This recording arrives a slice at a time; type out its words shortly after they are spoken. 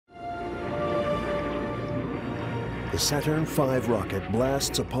the Saturn V rocket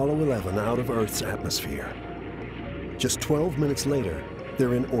blasts Apollo 11 out of Earth's atmosphere. Just 12 minutes later,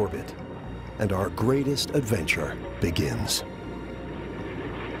 they're in orbit, and our greatest adventure begins.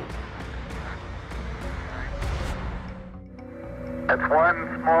 It's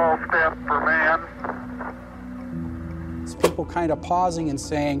one small step for man. It's people kind of pausing and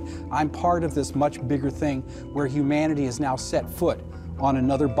saying, I'm part of this much bigger thing where humanity has now set foot on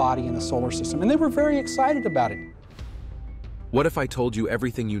another body in the solar system. And they were very excited about it. What if I told you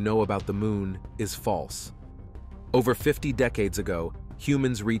everything you know about the moon is false? Over 50 decades ago,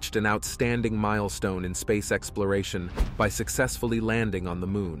 humans reached an outstanding milestone in space exploration by successfully landing on the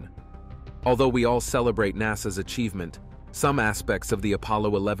moon. Although we all celebrate NASA's achievement, some aspects of the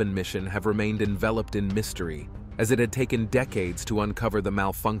Apollo 11 mission have remained enveloped in mystery, as it had taken decades to uncover the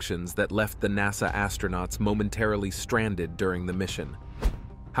malfunctions that left the NASA astronauts momentarily stranded during the mission.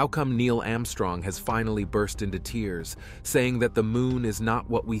 How come Niel Amstrong has finally burst into tears, saying that the moon is not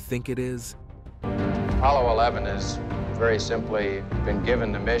what we think it is? Apollo 11 has very simply been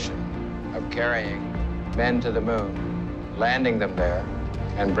given the mission of carrying men to the moon, landing them there,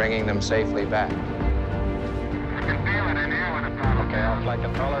 and bringing them safely back. You can feel it in here when it's on. Okay, I'll flight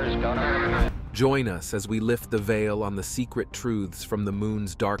the colors, don't I? Join us as we lift the veil on the secret truths from the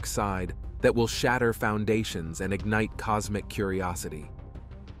moon's dark side that will shatter foundations and ignite cosmic curiosity.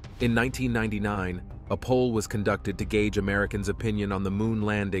 In 1999, a poll was conducted to gauge Americans' opinion on the moon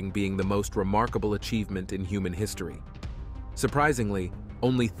landing being the most remarkable achievement in human history. Surprisingly,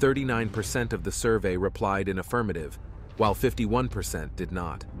 only 39% of the survey replied in affirmative, while 51% did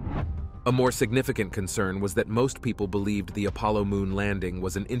not. A more significant concern was that most people believed the Apollo moon landing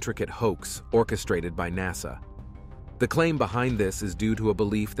was an intricate hoax orchestrated by NASA. The claim behind this is due to a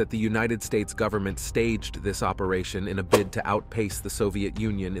belief that the United States government staged this operation in a bid to outpace the Soviet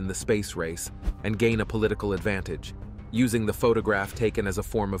Union in the space race and gain a political advantage, using the photograph taken as a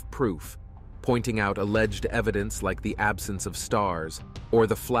form of proof, pointing out alleged evidence like the absence of stars or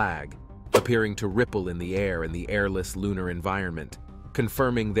the flag appearing to ripple in the air in the airless lunar environment,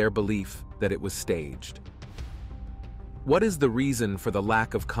 confirming their belief that it was staged. What is the reason for the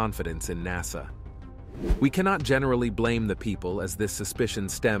lack of confidence in NASA? We cannot generally blame the people, as this suspicion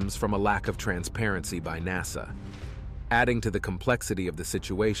stems from a lack of transparency by NASA. Adding to the complexity of the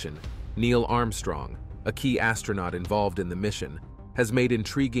situation, Niel Amstrong, a key astronaut involved in the mission, has made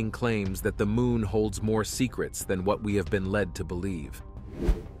intriguing claims that the moon holds more secrets than what we have been led to believe.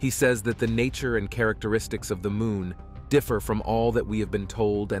 He says that the nature and characteristics of the moon differ from all that we have been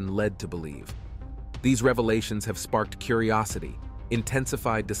told and led to believe. These revelations have sparked curiosity,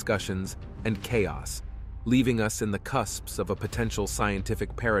 intensified discussions, and chaos, leaving us in the cusps of a potential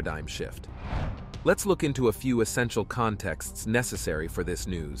scientific paradigm shift. Let's look into a few essential contexts necessary for this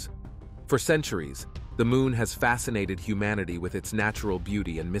news. For centuries, the moon has fascinated humanity with its natural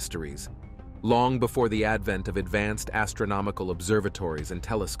beauty and mysteries. Long before the advent of advanced astronomical observatories and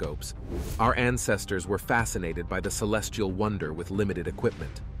telescopes, our ancestors were fascinated by the celestial wonder with limited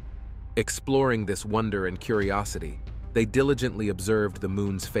equipment. Exploring this wonder and curiosity, they diligently observed the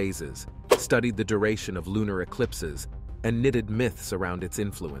moon's phases, studied the duration of lunar eclipses, and knitted myths around its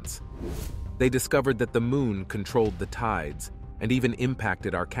influence. They discovered that the moon controlled the tides and even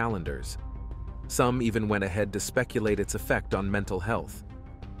impacted our calendars. Some even went ahead to speculate its effect on mental health.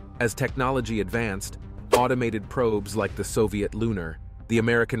 As technology advanced, automated probes like the Soviet Lunar, the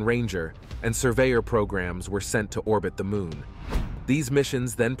American Ranger, and Surveyor programs were sent to orbit the moon. These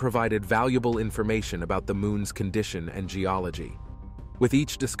missions then provided valuable information about the moon's condition and geology. With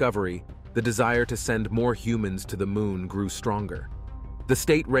each discovery, the desire to send more humans to the moon grew stronger. The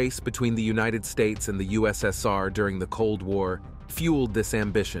state race between the United States and the USSR during the Cold War fueled this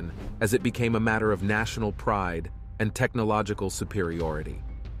ambition as it became a matter of national pride and technological superiority.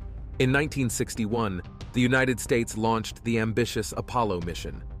 In 1961, the United States launched the ambitious Apollo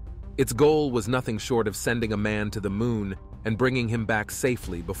mission. Its goal was nothing short of sending a man to the moon and bringing him back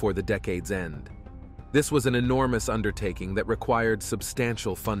safely before the decade's end. This was an enormous undertaking that required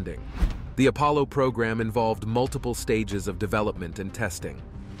substantial funding. The Apollo program involved multiple stages of development and testing: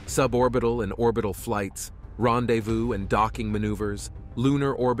 suborbital and orbital flights, rendezvous and docking maneuvers,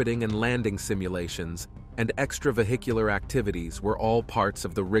 lunar orbiting and landing simulations, and extravehicular activities were all parts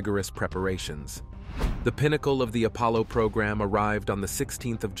of the rigorous preparations. The pinnacle of the Apollo program arrived on the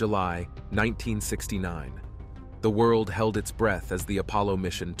 16th of July, 1969. The world held its breath as the Apollo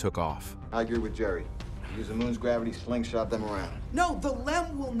mission took off. I agree with Jerry. Use the moon's gravity, slingshot them around. No, the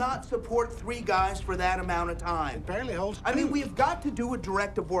LEM will not support 3 guys for that amount of time. It barely holds 2. I mean, we've got to do a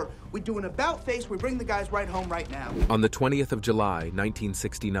direct abort. We do an about face, we bring the guys right home right now. On the 20th of July,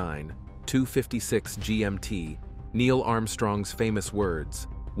 1969, 2:56 GMT, Niel Armstrong's famous words,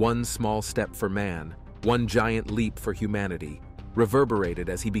 "One small step for man, one giant leap for humanity," reverberated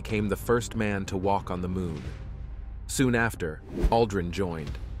as he became the first man to walk on the moon. Soon after, Aldrin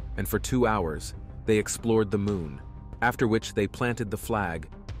joined, and for 2 hours, they explored the moon, after which they planted the flag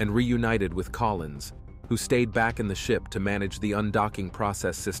and reunited with Collins, who stayed back in the ship to manage the undocking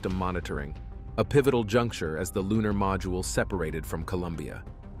process system monitoring, a pivotal juncture as the lunar module separated from Columbia.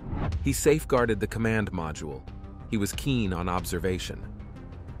 He safeguarded the command module. He was keen on observation.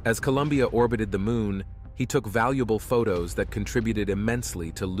 As Columbia orbited the moon, he took valuable photos that contributed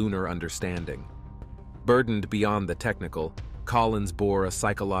immensely to lunar understanding. Burdened beyond the technical, Collins bore a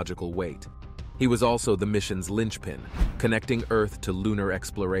psychological weight. He was also the mission's linchpin, connecting Earth to lunar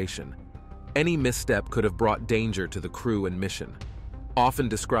exploration. Any misstep could have brought danger to the crew and mission. Often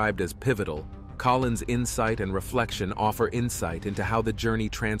described as pivotal, Collins' insight and reflection offer insight into how the journey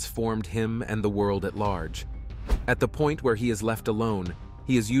transformed him and the world at large. At the point where he is left alone,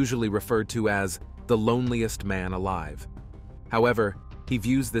 he is usually referred to as the loneliest man alive. However, he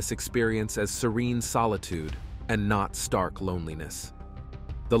views this experience as serene solitude and not stark loneliness.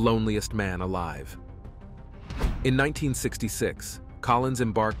 The loneliest man alive. In 1966, Collins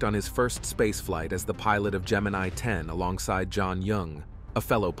embarked on his first spaceflight as the pilot of Gemini 10 alongside John Young, a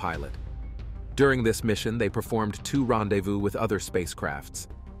fellow pilot. During this mission, they performed 2 rendezvous with other spacecrafts,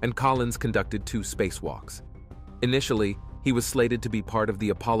 and Collins conducted 2 spacewalks. Initially, he was slated to be part of the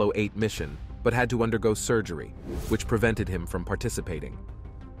Apollo 8 mission, but had to undergo surgery, which prevented him from participating.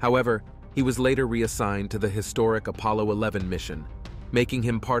 However, he was later reassigned to the historic Apollo 11 mission, making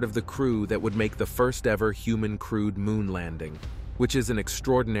him part of the crew that would make the first ever human-crewed moon landing, which is an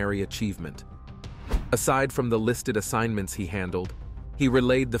extraordinary achievement. Aside from the listed assignments he handled, he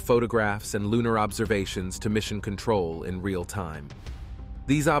relayed the photographs and lunar observations to mission control in real time.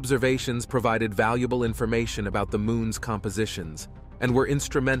 These observations provided valuable information about the moon's compositions and were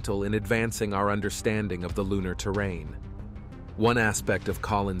instrumental in advancing our understanding of the lunar terrain. One aspect of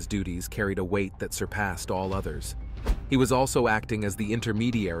Collins' duties carried a weight that surpassed all others. He was also acting as the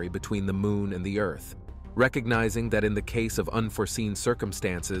intermediary between the moon and the Earth, recognizing that in the case of unforeseen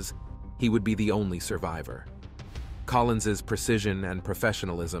circumstances, he would be the only survivor. Collins's precision and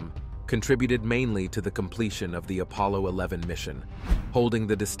professionalism contributed mainly to the completion of the Apollo 11 mission, holding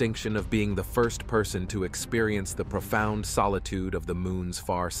the distinction of being the first person to experience the profound solitude of the moon's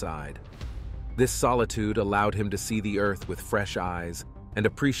far side. This solitude allowed him to see the Earth with fresh eyes and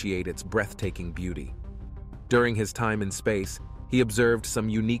appreciate its breathtaking beauty. During his time in space, he observed some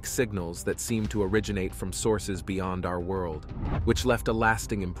unique signals that seemed to originate from sources beyond our world, which left a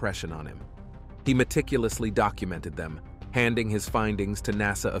lasting impression on him. He meticulously documented them, handing his findings to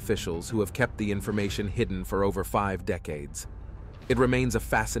NASA officials who have kept the information hidden for over 5 decades. It remains a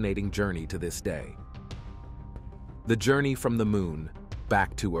fascinating journey to this day. The journey from the moon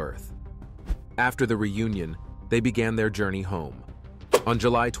back to Earth. After the reunion, they began their journey home. On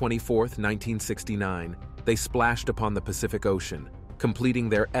July 24, 1969, they splashed upon the Pacific Ocean, completing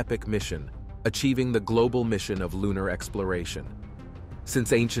their epic mission, achieving the global mission of lunar exploration.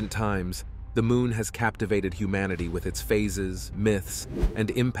 Since ancient times, the moon has captivated humanity with its phases, myths,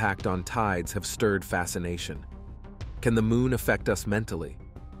 and impact on tides have stirred fascination. Can the moon affect us mentally?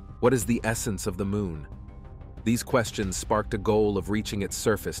 What is the essence of the moon? These questions sparked a goal of reaching its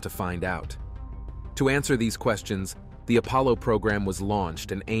surface to find out. To answer these questions, the Apollo program was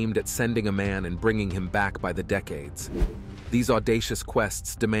launched and aimed at sending a man and bringing him back by the decades. These audacious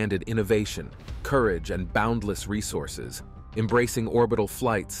quests demanded innovation, courage, and boundless resources, embracing orbital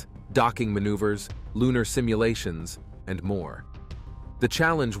flights, docking maneuvers, lunar simulations, and more. The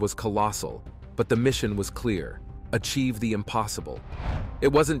challenge was colossal, but the mission was clear: achieve the impossible.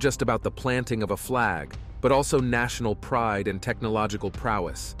 It wasn't just about the planting of a flag, but also national pride and technological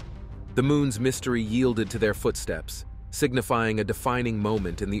prowess. The moon's mystery yielded to their footsteps, signifying a defining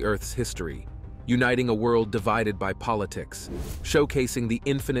moment in the Earth's history, uniting a world divided by politics, showcasing the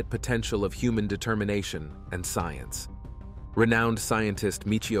infinite potential of human determination and science. Renowned scientist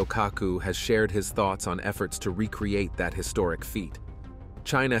Michio Kaku has shared his thoughts on efforts to recreate that historic feat.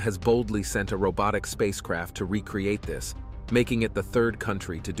 China has boldly sent a robotic spacecraft to recreate this, making it the 3rd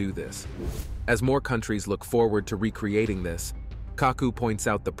country to do this. As more countries look forward to recreating this, Kaku points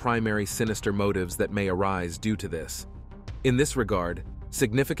out the primary sinister motives that may arise due to this. In this regard,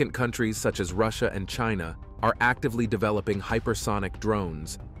 significant countries such as Russia and China are actively developing hypersonic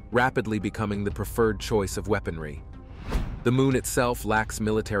drones, rapidly becoming the preferred choice of weaponry. The moon itself lacks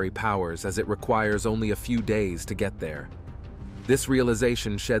military powers as it requires only a few days to get there. This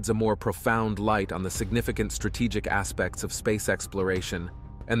realization sheds a more profound light on the significant strategic aspects of space exploration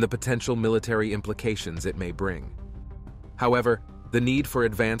and the potential military implications it may bring. However, the need for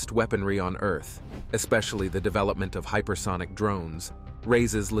advanced weaponry on Earth, especially the development of hypersonic drones,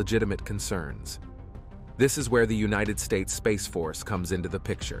 raises legitimate concerns. This is where the United States Space Force comes into the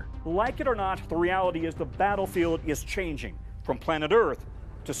picture. Like it or not, the reality is the battlefield is changing from planet Earth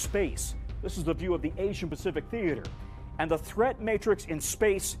to space. This is the view of the Asian-Pacific theater, and the threat matrix in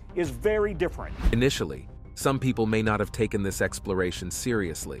space is very different. Initially, some people may not have taken this exploration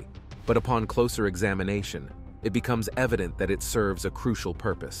seriously, but upon closer examination, it becomes evident that it serves a crucial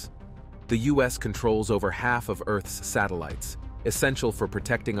purpose. The U.S. controls over half of Earth's satellites, essential for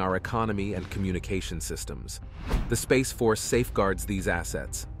protecting our economy and communication systems. The Space Force safeguards these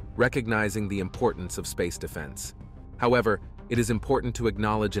assets, recognizing the importance of space defense. However, it is important to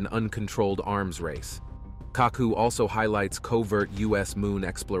acknowledge an uncontrolled arms race. Kaku also highlights covert U.S. moon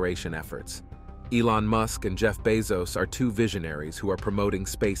exploration efforts. Elon Musk and Jeff Bezos are two visionaries who are promoting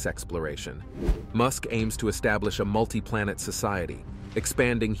space exploration. Musk aims to establish a multi-planet society,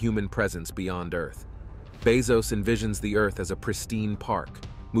 expanding human presence beyond Earth. Bezos envisions the Earth as a pristine park,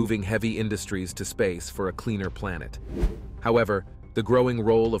 moving heavy industries to space for a cleaner planet. However, the growing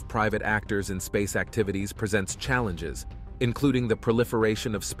role of private actors in space activities presents challenges, including the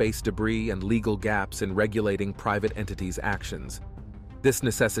proliferation of space debris and legal gaps in regulating private entities' actions. This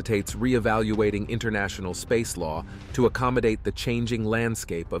necessitates re-evaluating international space law to accommodate the changing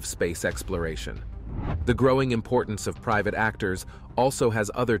landscape of space exploration. The growing importance of private actors also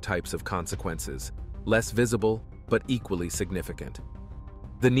has other types of consequences, less visible but equally significant.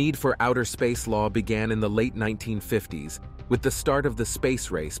 The need for outer space law began in the late 1950s with the start of the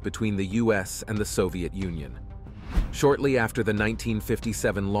space race between the US and the Soviet Union. Shortly after the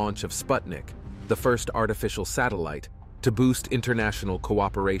 1957 launch of Sputnik, the first artificial satellite, to boost international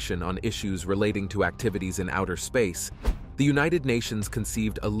cooperation on issues relating to activities in outer space, the United Nations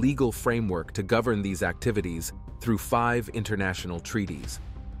conceived a legal framework to govern these activities through 5 international treaties.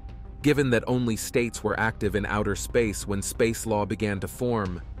 Given that only states were active in outer space when space law began to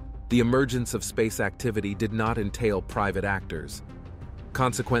form, the emergence of space activity did not entail private actors.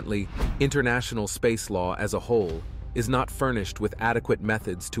 Consequently, international space law as a whole is not furnished with adequate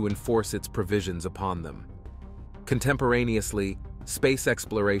methods to enforce its provisions upon them. Contemporaneously, space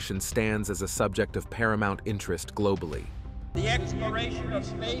exploration stands as a subject of paramount interest globally. The exploration of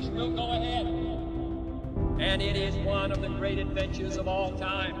space will go ahead, and it is one of the great adventures of all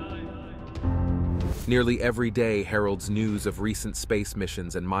time. Nearly every day heralds news of recent space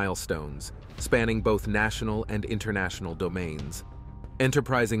missions and milestones, spanning both national and international domains.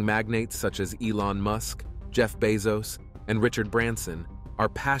 Enterprising magnates such as Elon Musk, Jeff Bezos, and Richard Branson are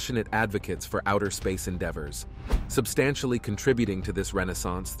passionate advocates for outer space endeavors, substantially contributing to this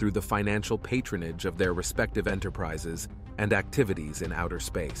renaissance through the financial patronage of their respective enterprises and activities in outer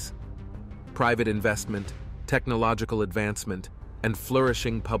space. Private investment, technological advancement, and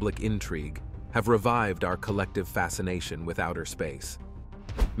flourishing public intrigue have revived our collective fascination with outer space.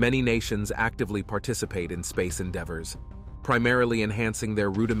 Many nations actively participate in space endeavors, primarily enhancing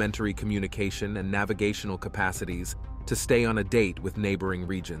their rudimentary communication and navigational capacities to stay on a date with neighboring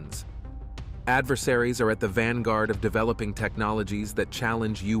regions. Adversaries are at the vanguard of developing technologies that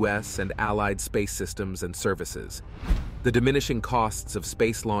challenge U.S. and allied space systems and services. The diminishing costs of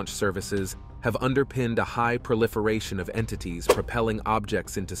space launch services have underpinned a high proliferation of entities propelling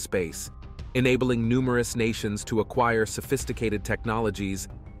objects into space, enabling numerous nations to acquire sophisticated technologies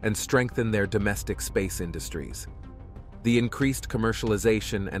and strengthen their domestic space industries. The increased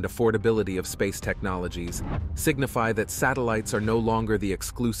commercialization and affordability of space technologies signify that satellites are no longer the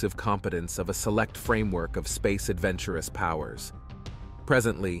exclusive competence of a select framework of space adventurous powers.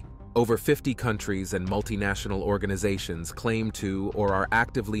 Presently, over 50 countries and multinational organizations claim to or are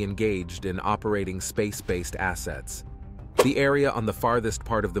actively engaged in operating space-based assets. The area on the farthest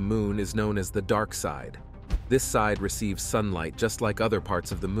part of the moon is known as the dark side. This side receives sunlight just like other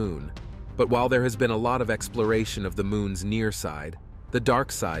parts of the moon. But while there has been a lot of exploration of the moon's near side, the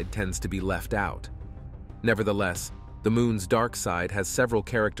dark side tends to be left out. Nevertheless, the moon's dark side has several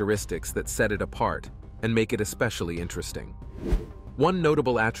characteristics that set it apart and make it especially interesting. One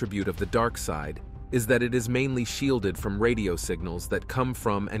notable attribute of the dark side is that it is mainly shielded from radio signals that come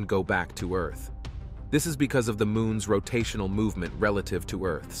from and go back to Earth. This is because of the moon's rotational movement relative to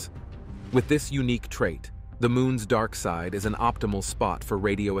Earth's. With this unique trait, the moon's dark side is an optimal spot for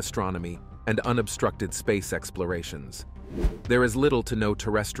radio astronomy and unobstructed space explorations. There is little to no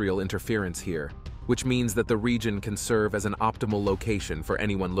terrestrial interference here, which means that the region can serve as an optimal location for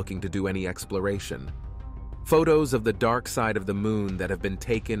anyone looking to do any exploration. Photos of the dark side of the moon that have been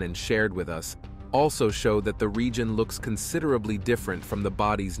taken and shared with us also show that the region looks considerably different from the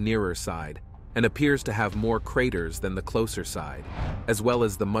body's nearer side, and appears to have more craters than the closer side, as well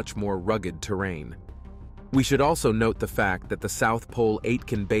as the much more rugged terrain. We should also note the fact that the South Pole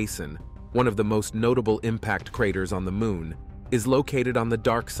Aitken Basin, one of the most notable impact craters on the Moon, is located on the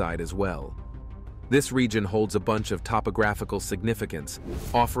dark side as well. This region holds a bunch of topographical significance,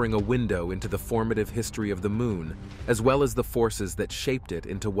 offering a window into the formative history of the Moon, as well as the forces that shaped it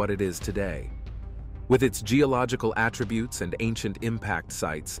into what it is today. With its geological attributes and ancient impact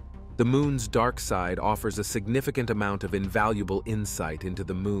sites, the Moon's dark side offers a significant amount of invaluable insight into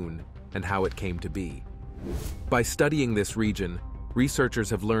the Moon and how it came to be. By studying this region, researchers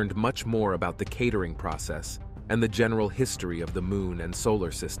have learned much more about the catering process and the general history of the Moon and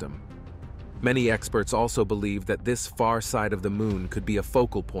solar system. Many experts also believe that this far side of the Moon could be a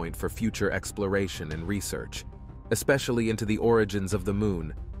focal point for future exploration and research, especially into the origins of the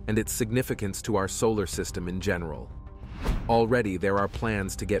Moon and its significance to our solar system in general. Already, there are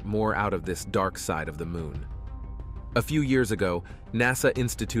plans to get more out of this dark side of the Moon. A few years ago, NASA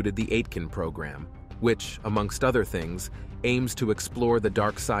instituted the Aitken program, which, amongst other things, aims to explore the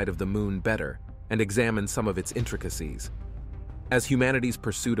dark side of the Moon better and examine some of its intricacies. As humanity's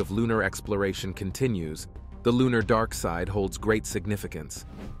pursuit of lunar exploration continues, the lunar dark side holds great significance.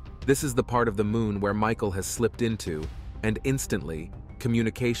 This is the part of the Moon where Michael has slipped into, and instantly,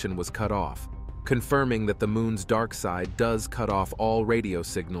 communication was cut off, confirming that the Moon's dark side does cut off all radio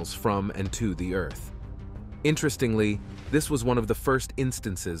signals from and to the Earth. Interestingly, this was one of the first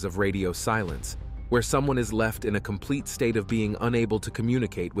instances of radio silence, where someone is left in a complete state of being unable to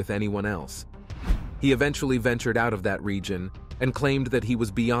communicate with anyone else. He eventually ventured out of that region and claimed that he was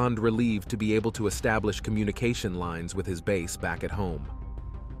beyond relieved to be able to establish communication lines with his base back at home.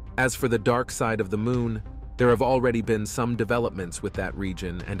 As for the dark side of the Moon, there have already been some developments with that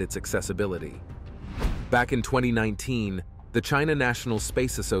region and its accessibility. Back in 2019, the China National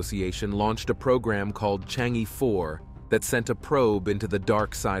Space Association launched a program called Chang'e 4 that sent a probe into the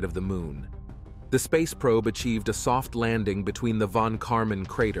dark side of the Moon. The space probe achieved a soft landing between the von Karman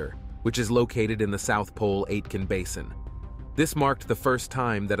crater, which is located in the South Pole Aitken Basin. This marked the first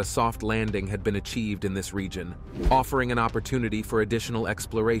time that a soft landing had been achieved in this region, offering an opportunity for additional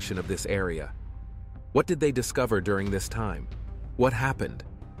exploration of this area. What did they discover during this time? What happened?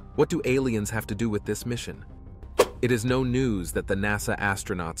 What do aliens have to do with this mission? It is no news that the NASA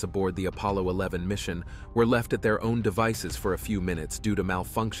astronauts aboard the Apollo 11 mission were left at their own devices for a few minutes due to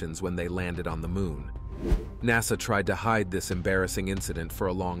malfunctions when they landed on the Moon. NASA tried to hide this embarrassing incident for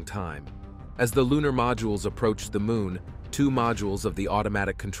a long time. As the lunar modules approached the Moon, 2 modules of the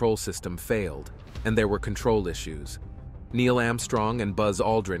automatic control system failed, and there were control issues. Niel Amstrong and Buzz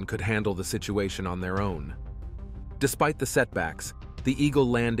Aldrin could handle the situation on their own. Despite the setbacks, the Eagle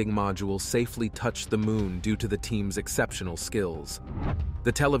landing module safely touched the Moon due to the team's exceptional skills.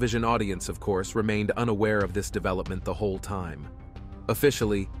 The television audience, of course, remained unaware of this development the whole time.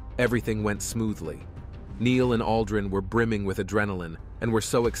 Officially, everything went smoothly. Niel and Aldrin were brimming with adrenaline and were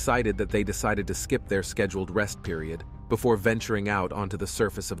so excited that they decided to skip their scheduled rest period before venturing out onto the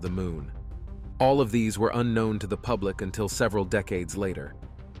surface of the Moon. All of these were unknown to the public until several decades later.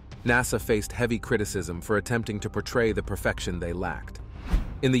 NASA faced heavy criticism for attempting to portray the perfection they lacked.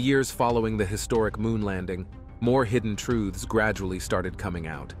 In the years following the historic Moon landing, more hidden truths gradually started coming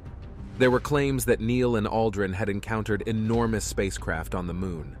out. There were claims that Niel and Aldrin had encountered enormous spacecraft on the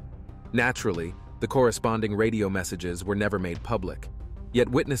Moon. Naturally, the corresponding radio messages were never made public, yet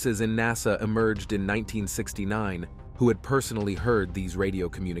witnesses in NASA emerged in 1969 who had personally heard these radio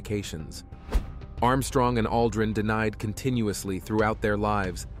communications. Armstrong and Aldrin denied continuously throughout their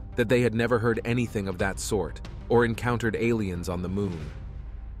lives that they had never heard anything of that sort or encountered aliens on the Moon.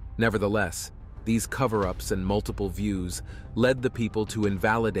 Nevertheless, these cover-ups and multiple views led the people to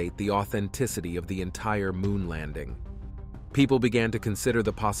invalidate the authenticity of the entire Moon landing. People began to consider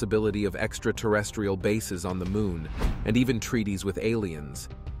the possibility of extraterrestrial bases on the Moon and even treaties with aliens.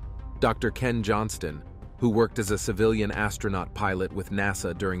 Dr. Ken Johnston, who worked as a civilian astronaut pilot with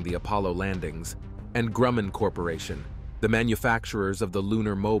NASA during the Apollo landings, and Grumman Corporation, the manufacturers of the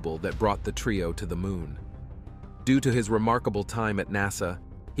lunar mobile that brought the trio to the Moon. Due to his remarkable time at NASA,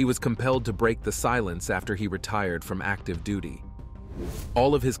 he was compelled to break the silence after he retired from active duty.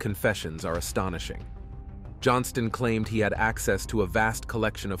 All of his confessions are astonishing. Johnston claimed he had access to a vast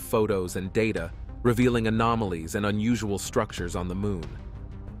collection of photos and data revealing anomalies and unusual structures on the Moon.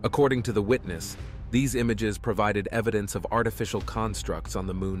 According to the witness, these images provided evidence of artificial constructs on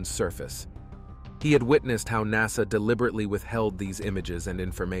the Moon's surface. He had witnessed how NASA deliberately withheld these images and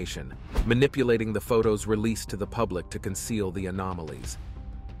information, manipulating the photos released to the public to conceal the anomalies.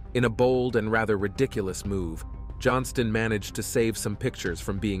 In a bold and rather ridiculous move, Johnston managed to save some pictures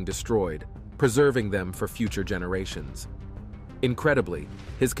from being destroyed, preserving them for future generations. Incredibly,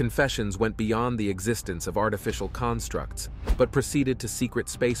 his confessions went beyond the existence of artificial constructs, but proceeded to secret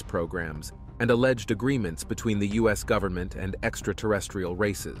space programs and alleged agreements between the US government and extraterrestrial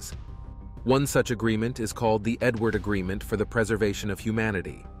races. One such agreement is called the Edward Agreement for the Preservation of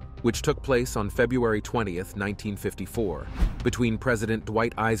Humanity, which took place on February 20th, 1954, between President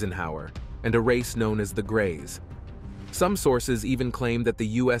Dwight Eisenhower and a race known as the Greys. Some sources even claim that the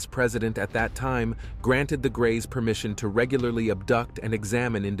US president at that time granted the Greys permission to regularly abduct and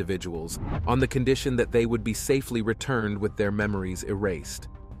examine individuals on the condition that they would be safely returned with their memories erased.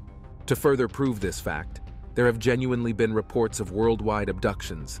 To further prove this fact, there have genuinely been reports of worldwide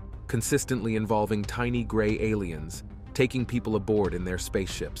abductions, consistently involving tiny gray aliens, taking people aboard in their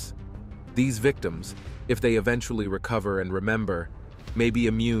spaceships. These victims, if they eventually recover and remember, may be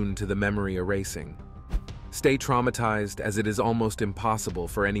immune to the memory erasing. Stay traumatized, as it is almost impossible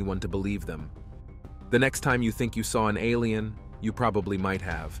for anyone to believe them. The next time you think you saw an alien, you probably might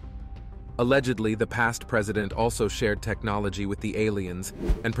have. Allegedly, the past president also shared technology with the aliens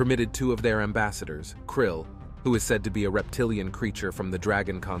and permitted two of their ambassadors, Krill, who is said to be a reptilian creature from the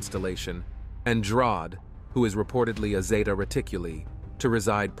Dragon constellation, and Drod, who is reportedly a Zeta Reticuli, to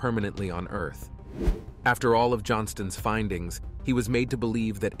reside permanently on Earth. After all of Johnston's findings, he was made to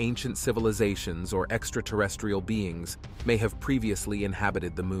believe that ancient civilizations or extraterrestrial beings may have previously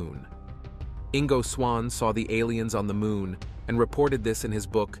inhabited the moon. Ingo Swann saw the aliens on the moon and reported this in his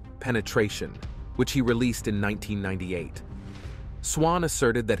book Penetration, which he released in 1998. Swann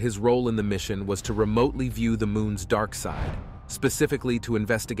asserted that his role in the mission was to remotely view the moon's dark side, specifically to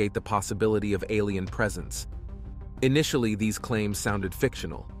investigate the possibility of alien presence. Initially, these claims sounded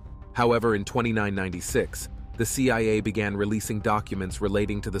fictional. However, in 1996, the CIA began releasing documents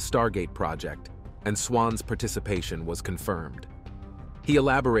relating to the Stargate project, and Swann's participation was confirmed. He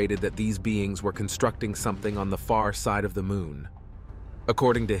elaborated that these beings were constructing something on the far side of the moon.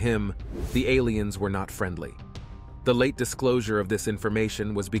 According to him, the aliens were not friendly. The late disclosure of this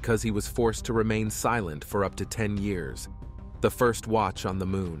information was because he was forced to remain silent for up to 10 years, the first watch on the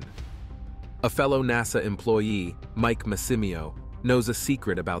moon. A fellow NASA employee, Mike Massimio, knows a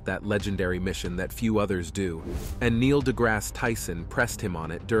secret about that legendary mission that few others do, and Neil deGrasse Tyson pressed him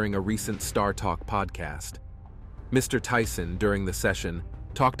on it during a recent Star Talk podcast. Mr. Tyson, during the session,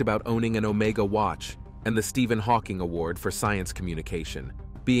 talked about owning an Omega watch and the Stephen Hawking Award for Science Communication,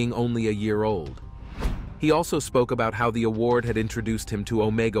 being only a year old. He also spoke about how the award had introduced him to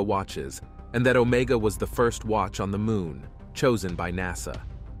Omega watches, and that Omega was the first watch on the moon, chosen by NASA.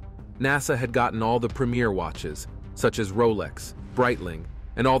 NASA had gotten all the premier watches, such as Rolex, Breitling,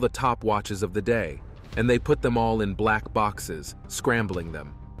 and all the top watches of the day, and they put them all in black boxes, scrambling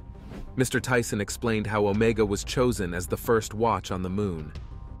them. Mr. Tyson explained how Omega was chosen as the first watch on the moon.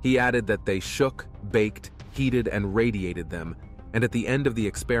 He added that they shook, baked, heated, and radiated them, and at the end of the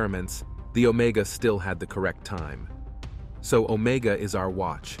experiments, the Omega still had the correct time. So Omega is our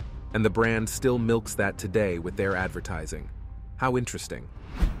watch, and the brand still milks that today with their advertising. How interesting.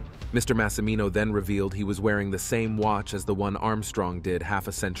 Mr. Massimino then revealed he was wearing the same watch as the one Armstrong did half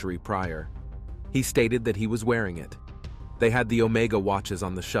a century prior. He stated that he was wearing it. They had the Omega watches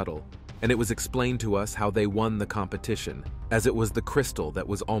on the shuttle, and it was explained to us how they won the competition, as it was the crystal that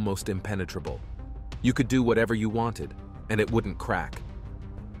was almost impenetrable. You could do whatever you wanted, and it wouldn't crack.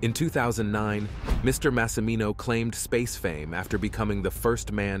 In 2009, Mr. Massimino claimed space fame after becoming the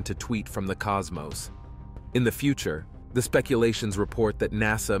first man to tweet from the cosmos. In the future, the speculations report that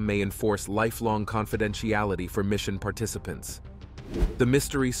NASA may enforce lifelong confidentiality for mission participants. The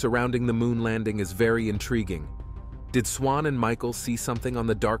mystery surrounding the moon landing is very intriguing. Did Swann and Michael see something on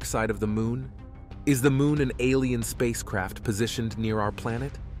the dark side of the moon? Is the moon an alien spacecraft positioned near our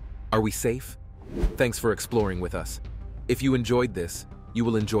planet? Are we safe? Thanks for exploring with us. If you enjoyed this, you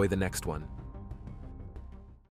will enjoy the next one.